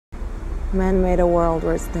Man made a world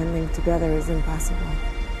where standing together is impossible.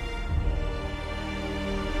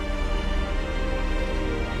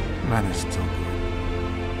 Man is still good.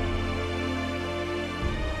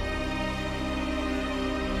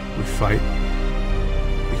 We fight,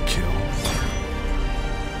 we kill,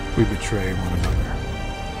 we betray one another.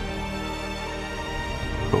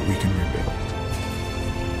 But we can rebuild.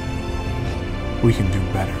 We can do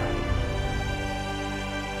better.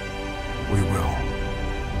 We will.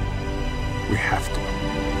 We have to.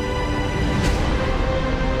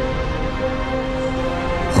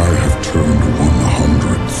 I have turned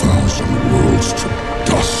 100,000 worlds to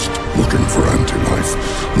dust, looking for anti-life,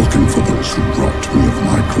 looking for those who robbed me of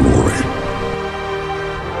my glory.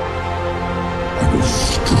 I will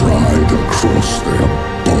stride across their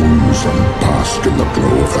bones and bask in the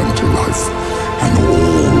glow of anti-life, and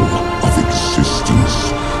all of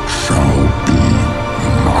existence shall be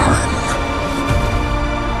mine.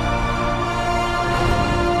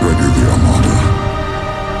 Ready the Armada.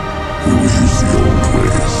 We will use the old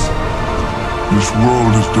ways. This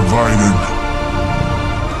world is divided.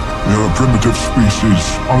 We are a primitive species,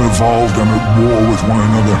 unevolved and at war with one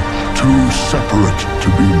another, too separate to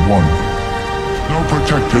be one. No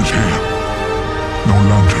protectors here. No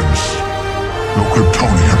lanterns. No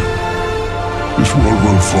Kryptonian. This world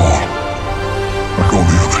will fall, like all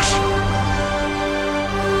the others.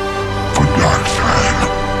 For Darkseid.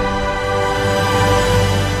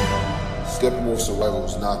 Steppenwolf's survival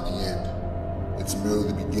is not the end. It's merely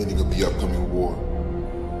the beginning of the upcoming war.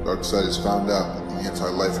 Darkseid has found out that the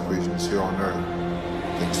anti-life equation is here on Earth,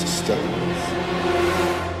 thanks to Steppenwolf.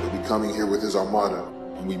 He'll be coming here with his armada,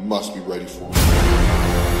 and we must be ready for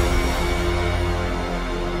him.